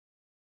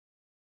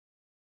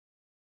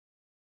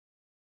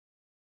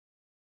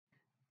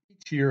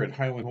Each year at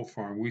Highland Hill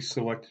Farm, we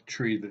select a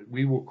tree that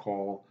we will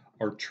call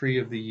our Tree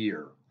of the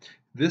Year.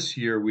 This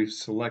year, we've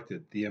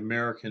selected the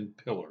American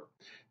Pillar.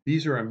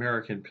 These are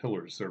American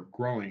pillars. They're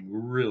growing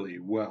really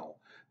well.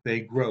 They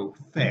grow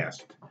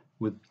fast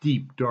with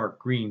deep, dark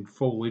green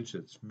foliage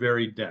that's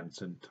very dense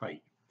and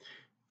tight.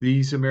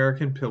 These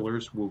American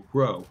pillars will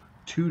grow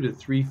 2 to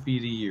 3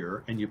 feet a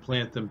year, and you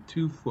plant them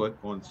 2 foot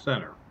on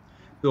center.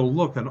 They'll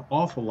look an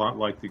awful lot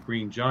like the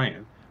green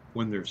giant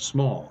when they're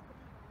small,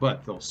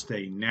 but they'll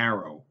stay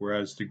narrow,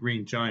 whereas the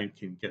green giant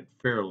can get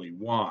fairly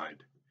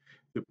wide.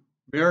 The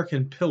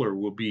American pillar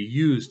will be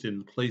used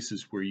in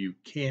places where you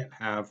can't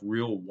have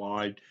real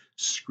wide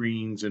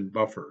screens and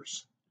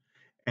buffers,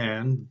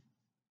 and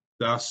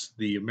thus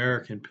the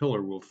American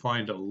pillar will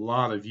find a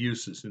lot of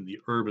uses in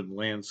the urban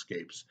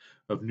landscapes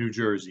of New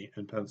Jersey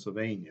and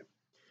Pennsylvania.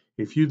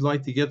 If you'd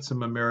like to get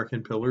some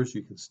American pillars,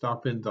 you can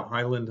stop into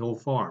Highland Hill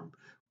Farm.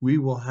 We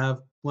will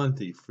have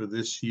plenty for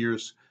this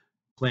year's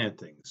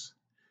plantings.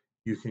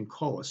 You can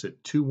call us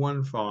at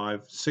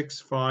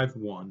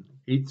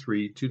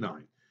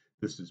 215-651-8329.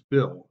 This is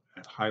Bill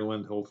at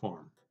Highland Hill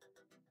Farm.